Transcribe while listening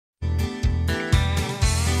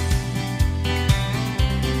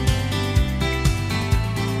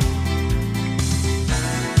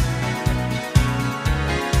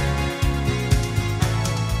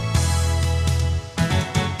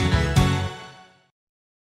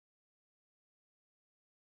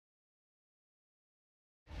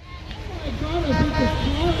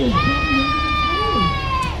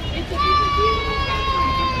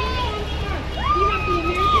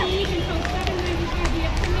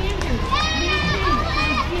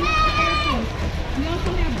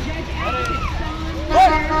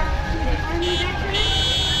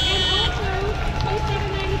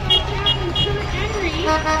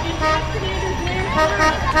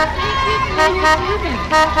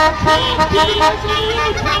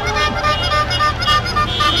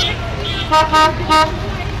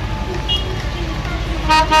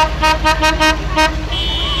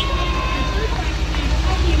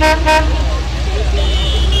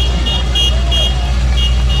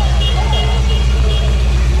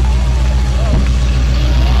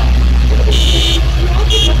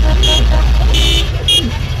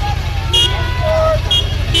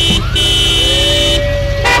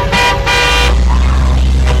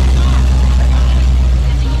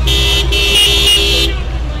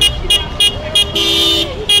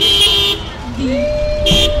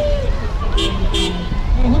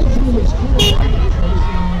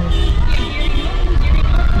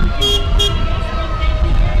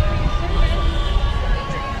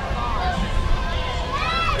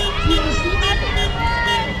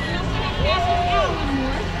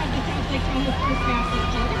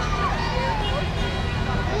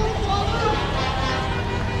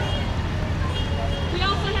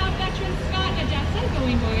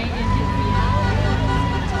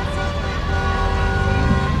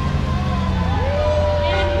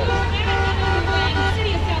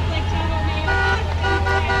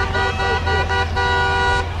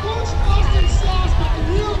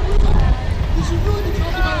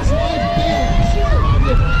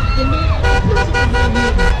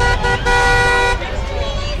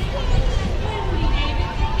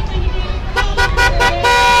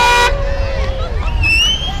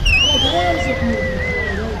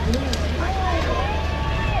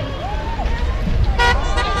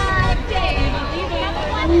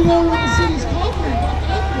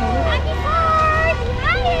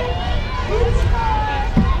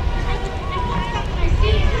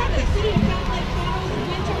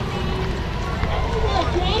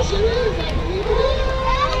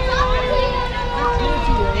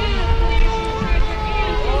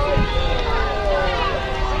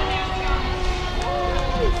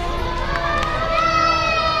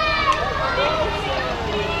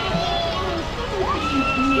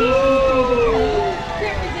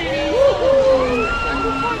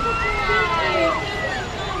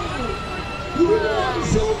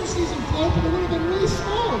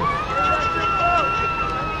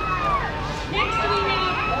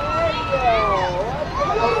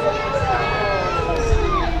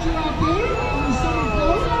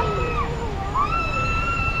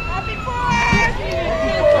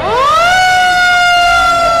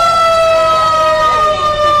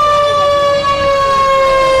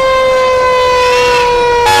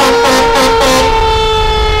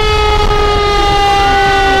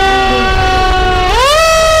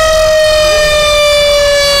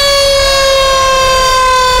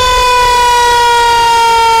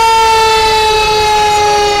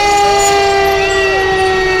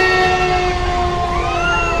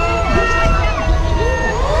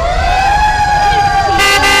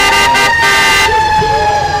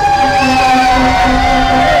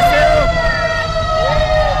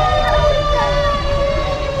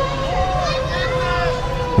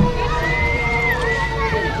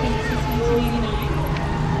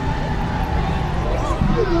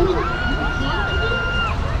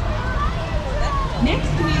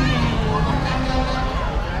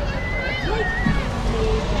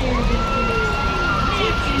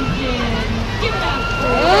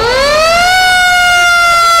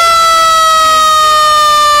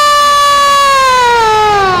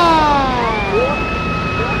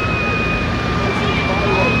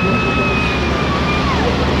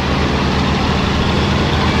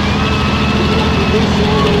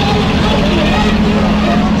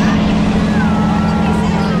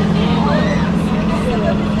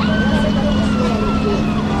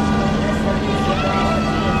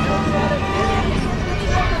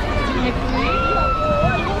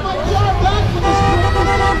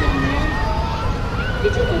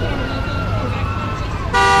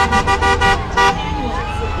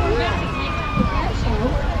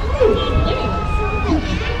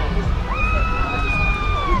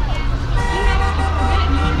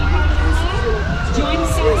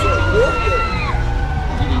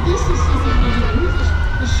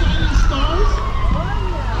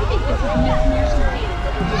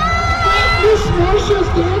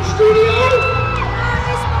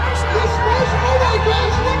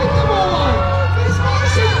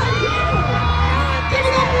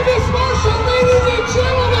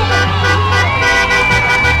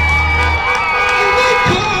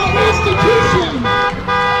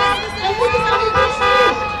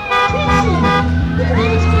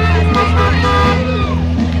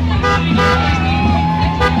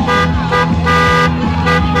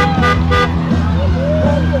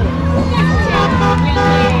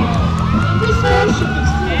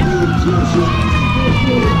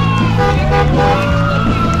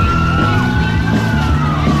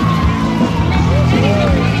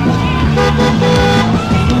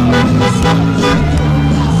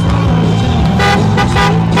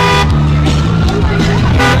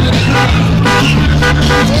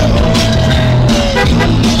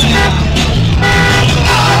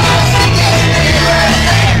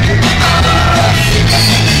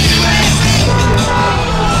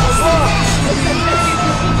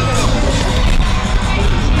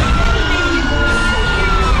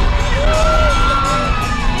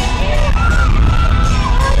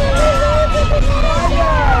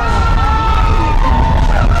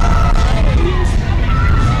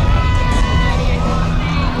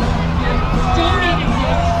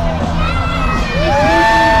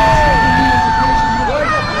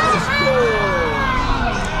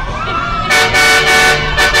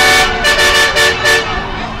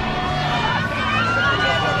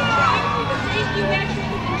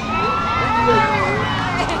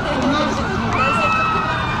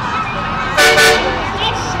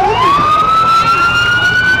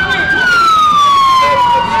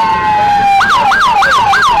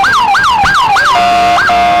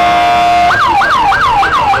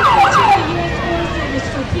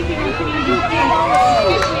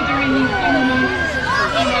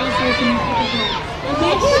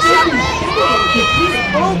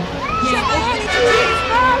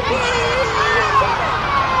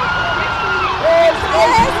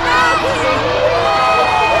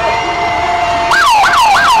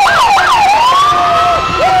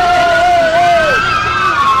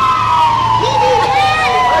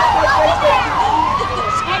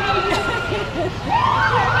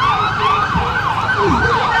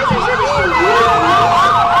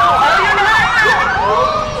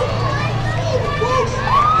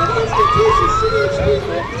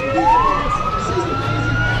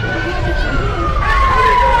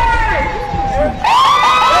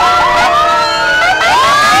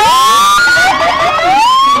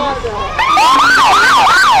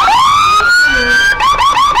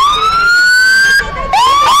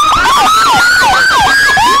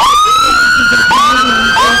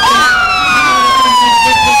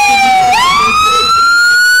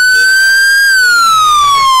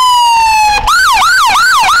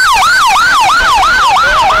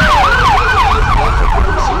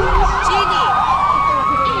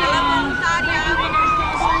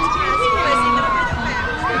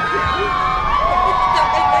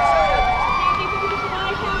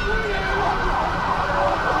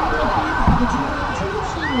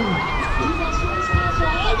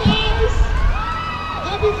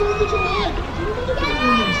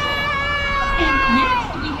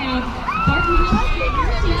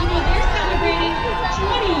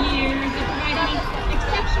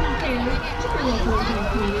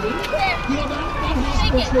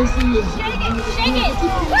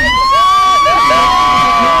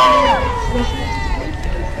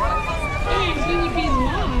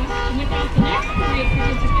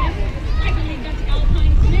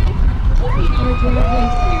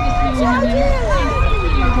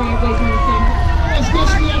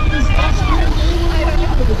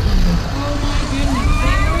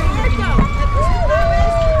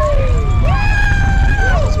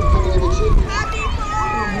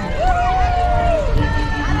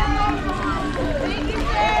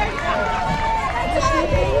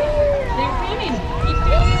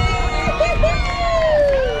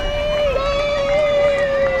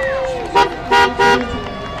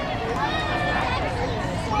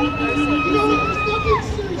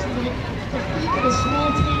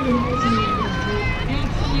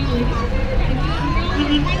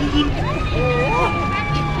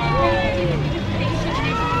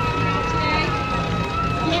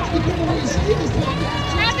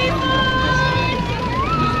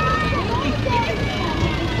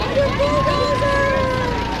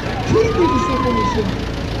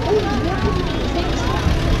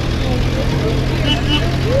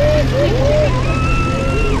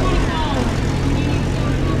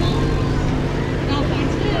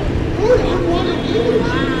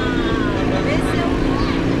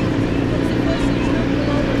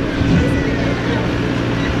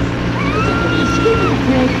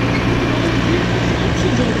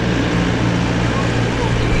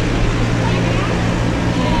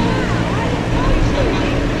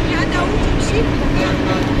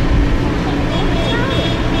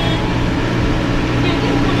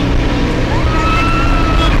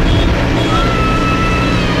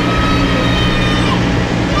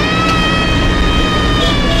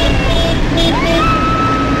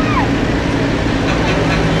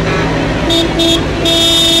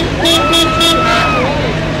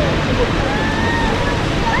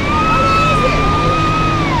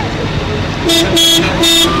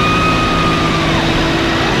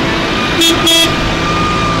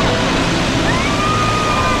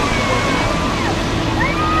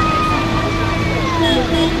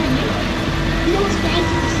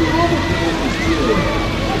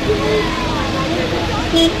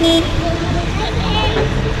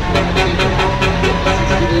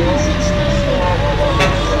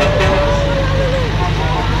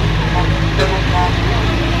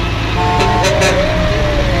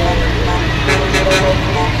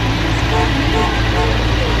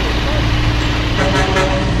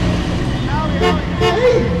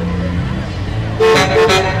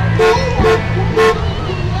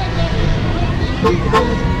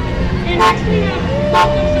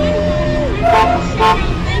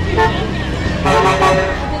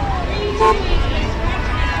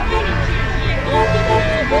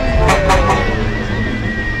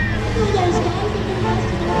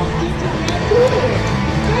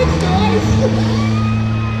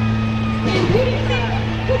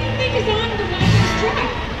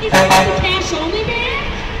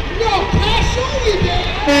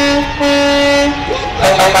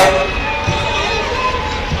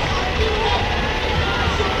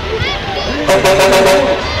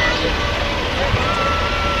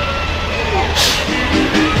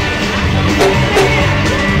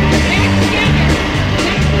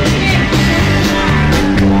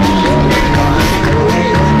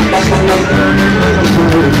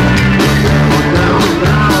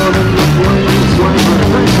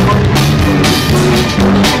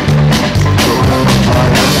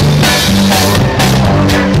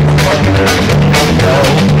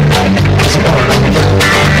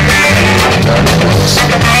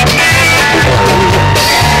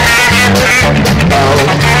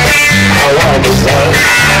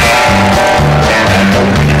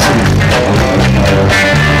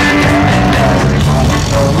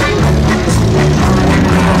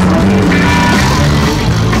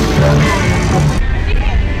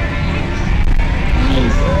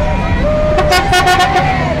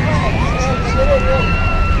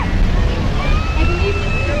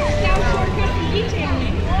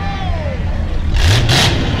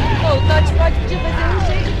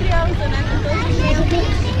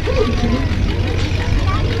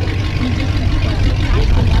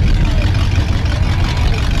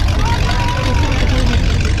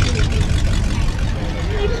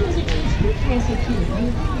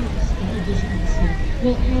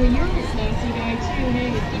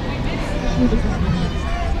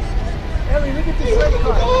Ellie, look at this red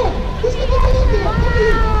car. Who's going to go in there?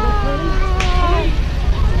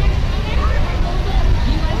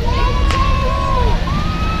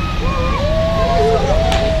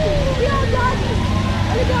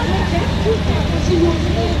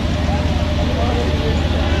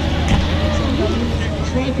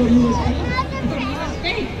 Striker USA.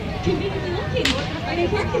 Conveniently located right in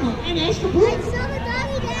parking lot. And as for Brooke.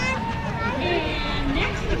 And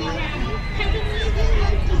next we have Heavenly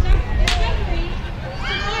Discovery.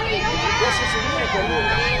 This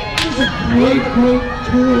is a great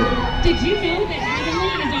tour. Did you know that Heavenly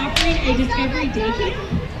is offering a Discovery Day Camp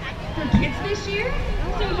for kids this year?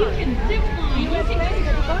 So you can zip line, you can go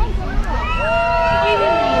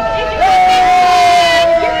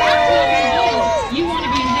you want to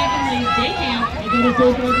be in Heavenly's Day Camp, you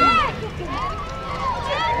go to Tahoe.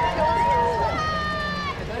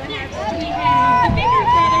 Next we have the Bigger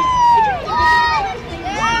Brothers. Did you know the Bigger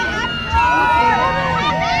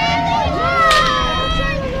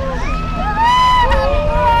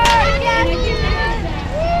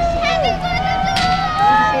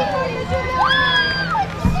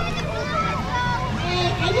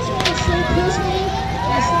I just want to say personally,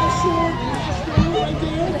 I saw short last row right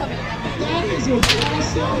there. That is an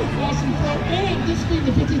awesome club. And this being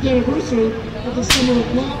the 50th anniversary of the Summer of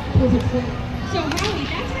Love, perfect club. So Howie,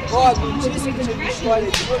 that's actually Tahoe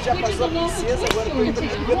Toys and Treasures, which is a local toy store in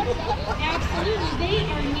Tahoe. Absolutely, they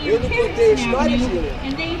are near Harrison Avenue,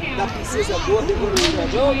 and they have toys. Also, they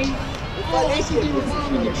were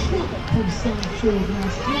borrowing a truck from South Shore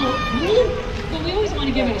last year. Well, we always want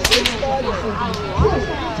to give it a shout out to South Shore.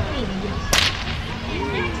 And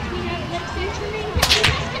next, we have Lex Instrument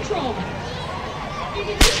Pest Control. And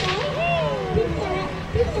did you know people are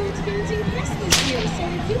experiencing pests this year? So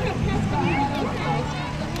if you have pests coming in your house,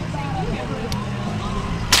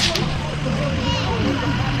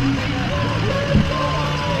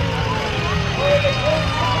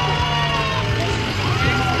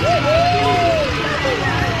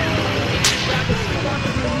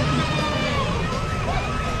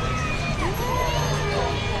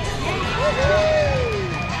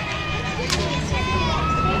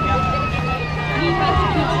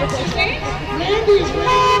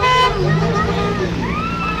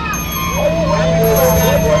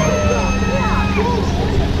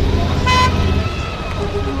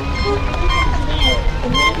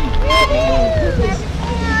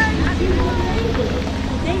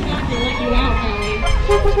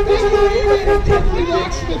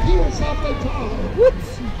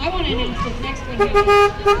 I want to announce this next one.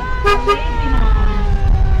 Lazy Mom.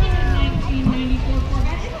 It's a 1994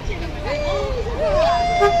 Corvette.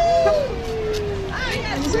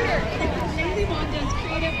 Lazy Mom does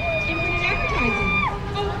creative internet advertising.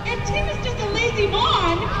 Oh, and Tim is just a lazy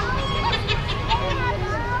mom. I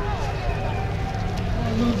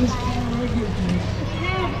love this car right here.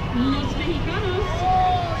 Los Mexicanos.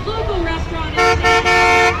 Local restaurant in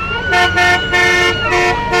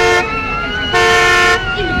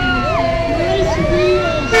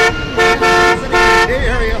Bay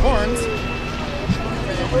Area horns.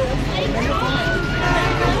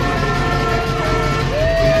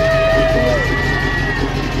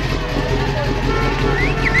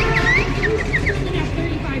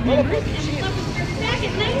 Members, and the club was started back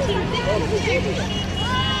in 1966. So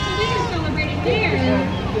we are celebrating their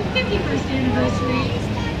 51st anniversary.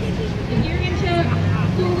 If you're into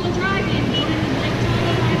four-wheel driving, join the Lake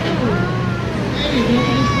Tahoe. Hey,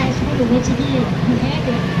 welcome to Fast Winter once again. You have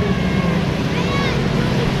it.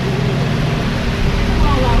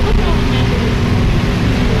 Oh, wow, look at all the members.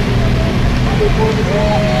 Happy 4th of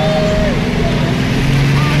July.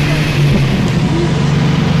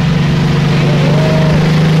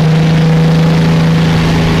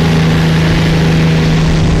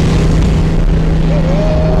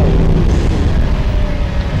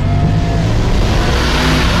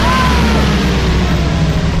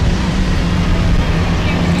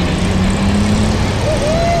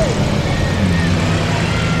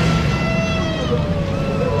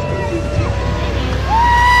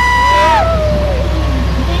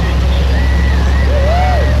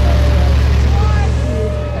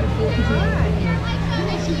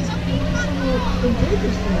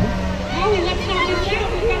 Howie, let's not miss out.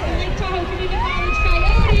 We've got the Lake Tahoe Community College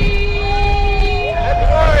Coyote. Happy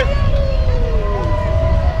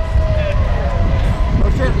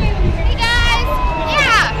birthday! Hey guys!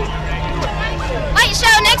 Yeah! Light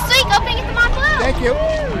show next week, opening at the Mont Blue. Thank you.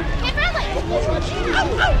 Get friendly.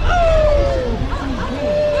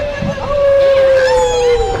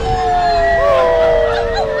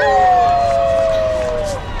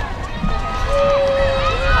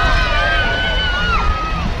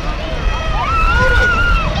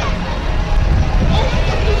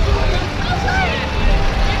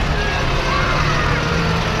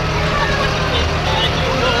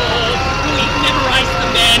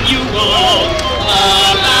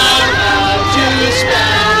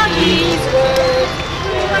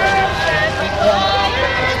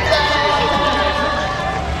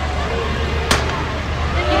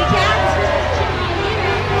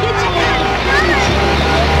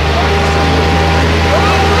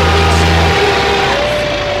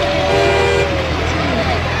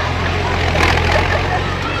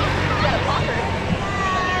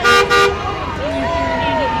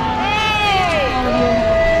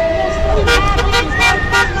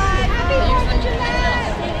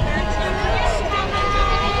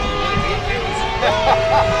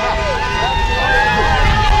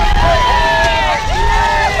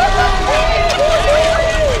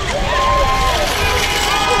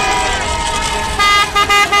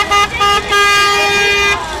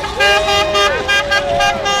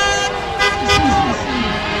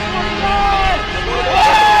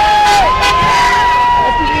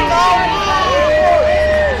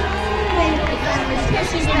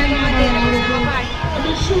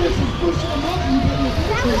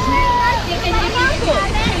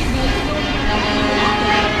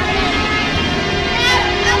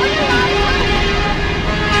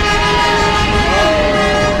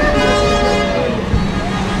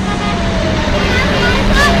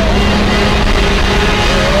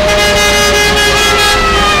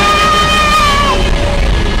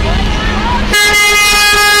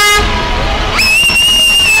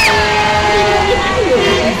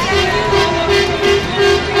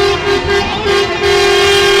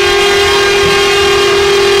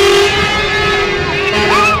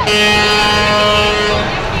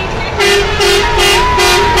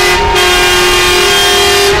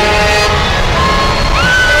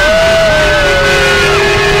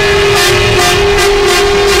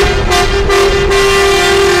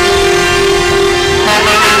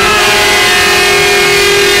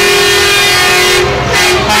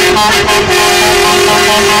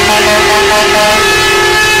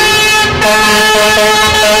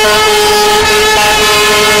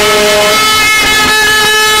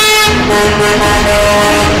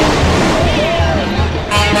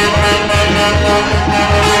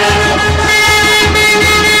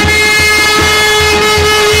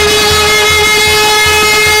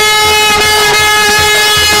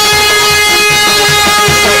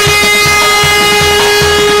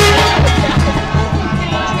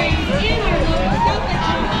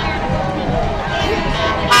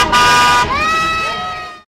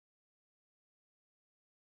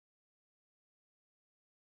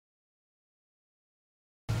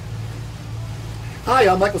 Hi,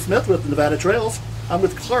 I'm Michael Smith with the Nevada Trails. I'm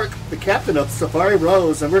with Clark, the captain of Safari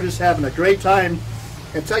Rose, and we're just having a great time.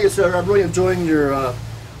 And tell you, sir, I'm really enjoying your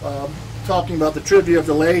talking about the trivia of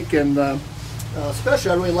the lake, and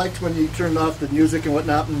especially I really liked when you turned off the music and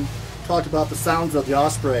whatnot and talked about the sounds of the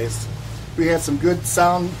ospreys. We had some good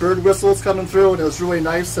sound bird whistles coming through, and it was really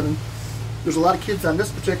nice. And there's a lot of kids on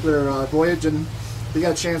this particular voyage, and they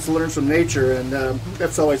got a chance to learn from nature, and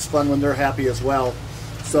that's always fun when they're happy as well.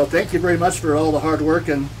 So thank you very much for all the hard work.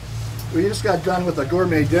 And we just got done with a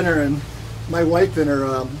gourmet dinner, and my wife and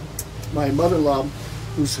her, my mother-in-law,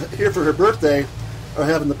 who's here for her birthday, are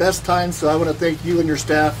having the best time. So I want to thank you and your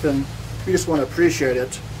staff, and we just want to appreciate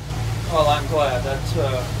it. Well, I'm glad.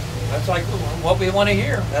 That's like what we want to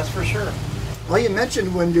hear. That's for sure. Well, you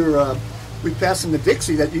mentioned when you're we passed in the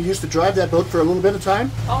Dixie that you used to drive that boat for a little bit of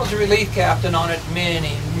time. I was a relief captain on it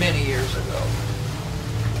many, many years ago,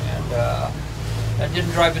 and I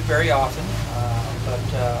didn't drive it very often.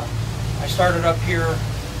 But I started up here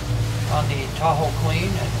on the Tahoe Queen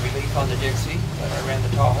and relief on the Dixie. But I ran the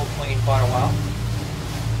Tahoe Queen quite a while.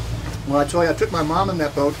 Well, I tell you, I took my mom in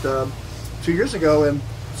that boat 2 years ago, and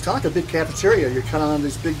it's kind of like a big cafeteria. You're kind of on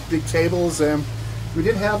these big tables, and we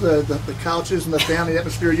didn't have the couches and the family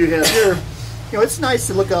atmosphere you have here. You know, it's nice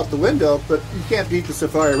to look out the window, but you can't beat the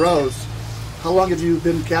Safari Rose. How long have you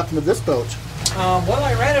been captain of this boat? Well,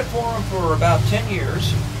 I ran it for them for about 10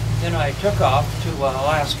 years. Then I took off to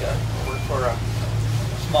Alaska. I worked for a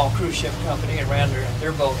small cruise ship company and ran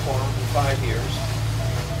their boat for them for 5 years.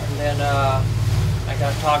 And then I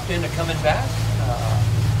got talked into coming back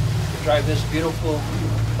to drive this beautiful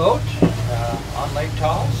boat on Lake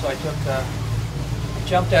Tahoe. So I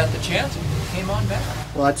jumped at the chance and came on back.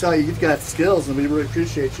 Well, I tell you, you've got skills, and we really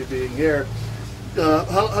appreciate you being here.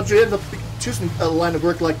 How'd you end up choosing a line of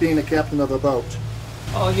work like being a captain of a boat?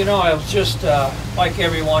 Oh, you know, I was just like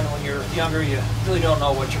everyone. When you're younger, you really don't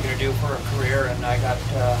know what you're going to do for a career. And I got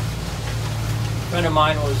a friend of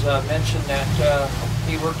mine was mentioned that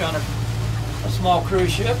he worked on a small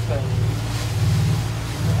cruise ship, and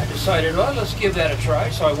I decided, well, let's give that a try.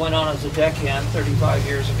 So I went on as a deckhand 35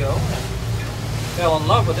 years ago and fell in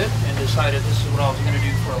love with it and decided this is what I was going to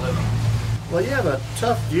do for a living. Well, you have a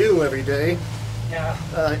tough view every day. Yeah.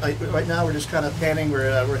 Right now we're just kind of panning.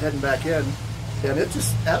 We're heading back in, and it's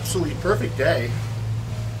just absolutely perfect day.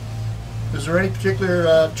 Is there any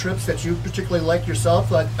particular trips that you particularly like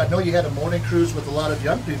yourself? I know you had a morning cruise with a lot of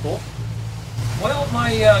young people. Well,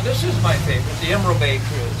 this is my favorite, the Emerald Bay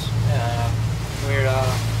cruise.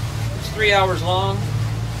 It's 3 hours long.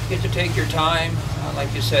 You get to take your time.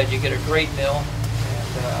 Like you said, you get a great meal.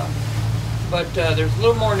 But there's a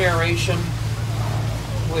little more narration,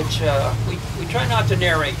 which we try not to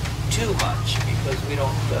narrate too much because we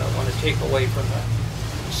don't want to take away from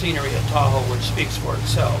the scenery of Tahoe, which speaks for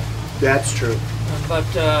itself. That's true. But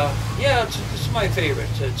yeah, it's my favorite.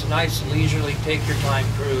 It's a nice, leisurely, take your time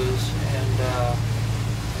cruise, and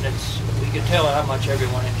we can tell how much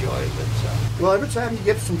everyone enjoys it. So. Well, every time you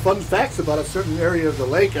get some fun facts about a certain area of the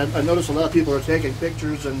lake, I notice a lot of people are taking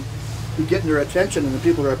pictures and you're getting their attention, and the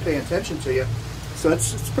people are paying attention to you. So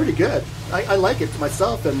it's pretty good. I like it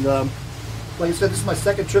myself, and like I said, this is my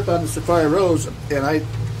second trip on the Safari Rose, and I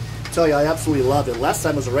tell you, I absolutely loved it. Last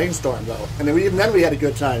time was a rainstorm, though, and even then we had a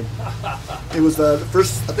good time. It was the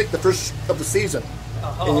first of the season,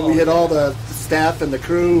 and we had all the staff and the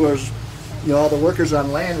crew, all the workers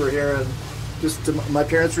on land were here, and just my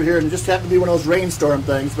parents were here, and it just happened to be one of those rainstorm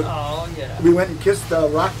things. But we went and kissed the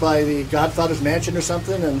rock by the Godfather's mansion or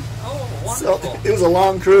something, and so it was a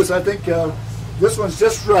long cruise. I think this one's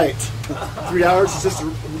just right. 3 hours is just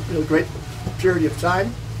a great period of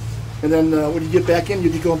time. And then when you get back in,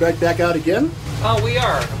 you'll be going back out again? Oh, we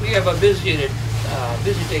are. We have a busy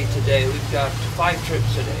day today. We've got 5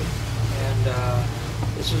 trips today, and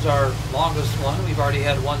this is our longest one. We've already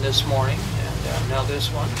had one this morning, and now this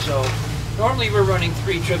one. So normally we're running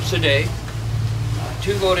 3 trips a day.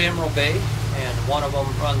 2 go to Emerald Bay, and one of them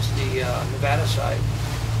runs the Nevada side.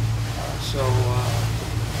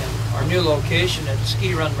 And our new location at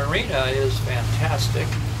Ski Run Marina is fantastic.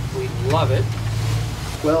 We love it.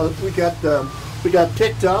 Well, we got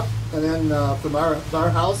picked up, and then from our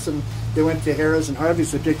house, and they went to Harrah's and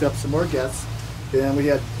Harvey's and picked up some more guests. And we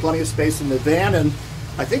had plenty of space in the van, and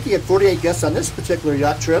I think he had 48 guests on this particular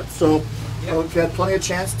yacht trip. So we've had plenty of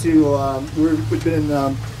chance to. We've been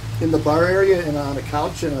in the bar area and on a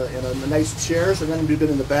couch and a nice chairs, and then we've been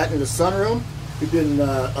in the back in the sunroom. We've been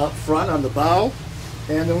up front on the bow,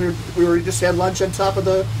 and then we just had lunch on top of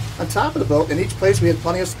the boat. In each place we had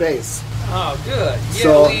plenty of space. Oh, good. Yeah,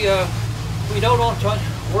 so, we don't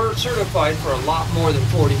we're certified for a lot more than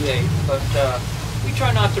 48, but We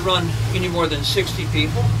try not to run any more than 60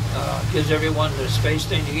 people. Gives everyone the space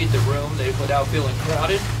they need, the room, without feeling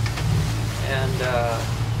crowded. And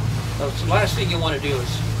the last thing you want to do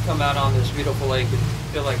is come out on this beautiful lake and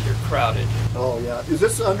feel like you're crowded. Oh yeah. Is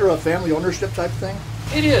this under a family ownership type thing?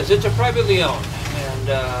 It is. It's a privately owned, and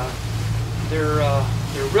they're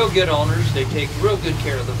real good owners. They take real good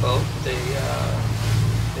care of the boat.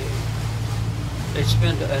 They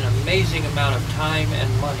spend an amazing amount of time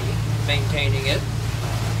and money maintaining it,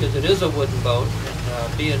 because it is a wooden boat,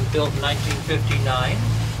 and being built in 1959,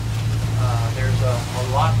 there's a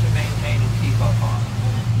lot to maintain and keep up on.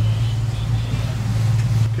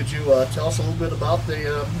 Could you tell us a little bit about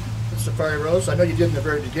the Safari Rose? I know you did in the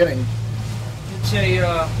very beginning. It's a,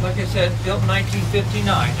 like I said, built in 1959.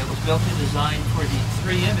 It was built and designed for the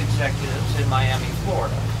 3M executives in Miami,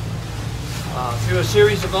 Florida. Through a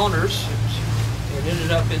series of owners, it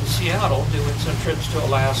ended up in Seattle doing some trips to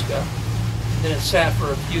Alaska. Then it sat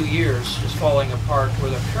for a few years, just falling apart, where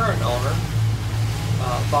the current owner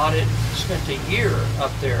bought it, spent a year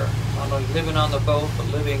up there, not only living on the boat, but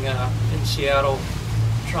living in Seattle,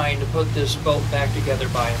 trying to put this boat back together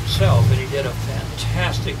by himself, and he did a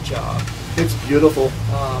fantastic job. It's beautiful.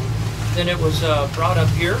 Then it was brought up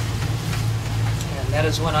here, and that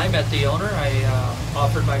is when I met the owner. I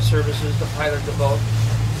offered my services to pilot the boat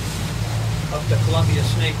up the Columbia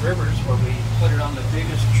Snake Rivers, where we put it on the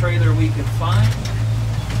biggest trailer we could find,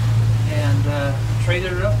 and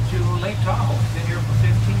traded it up to Lake Tahoe. Been here for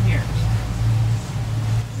 15 years.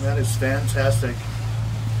 That is fantastic.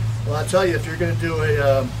 Well, I'll tell you, if you're going to do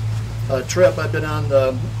a trip, I've been on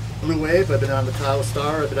the Blue Wave, I've been on the Tahoe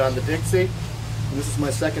Star, I've been on the Dixie, and this is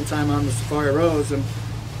my second time on the Safari Rose, and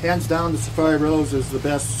hands down the Safari Rose is the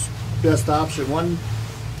best option. One,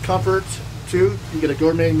 comfort. Two, you get a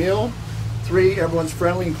gourmet meal. Three, everyone's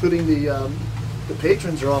friendly, including the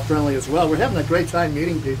patrons are all friendly as well. We're having a great time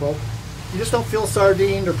meeting people. You just don't feel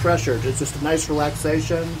sardined or pressured. It's just a nice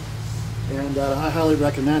relaxation, and I highly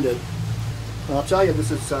recommend it. I'll tell you,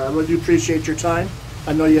 this is I really do appreciate your time.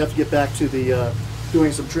 I know you have to get back to the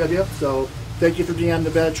doing some trivia, so thank you for being on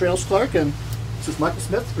Nevada Trails, Clark. And this is Michael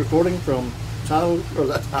Smith reporting from Tahoe, or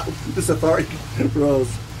the Safari Rose.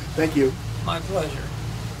 Thank you. My pleasure.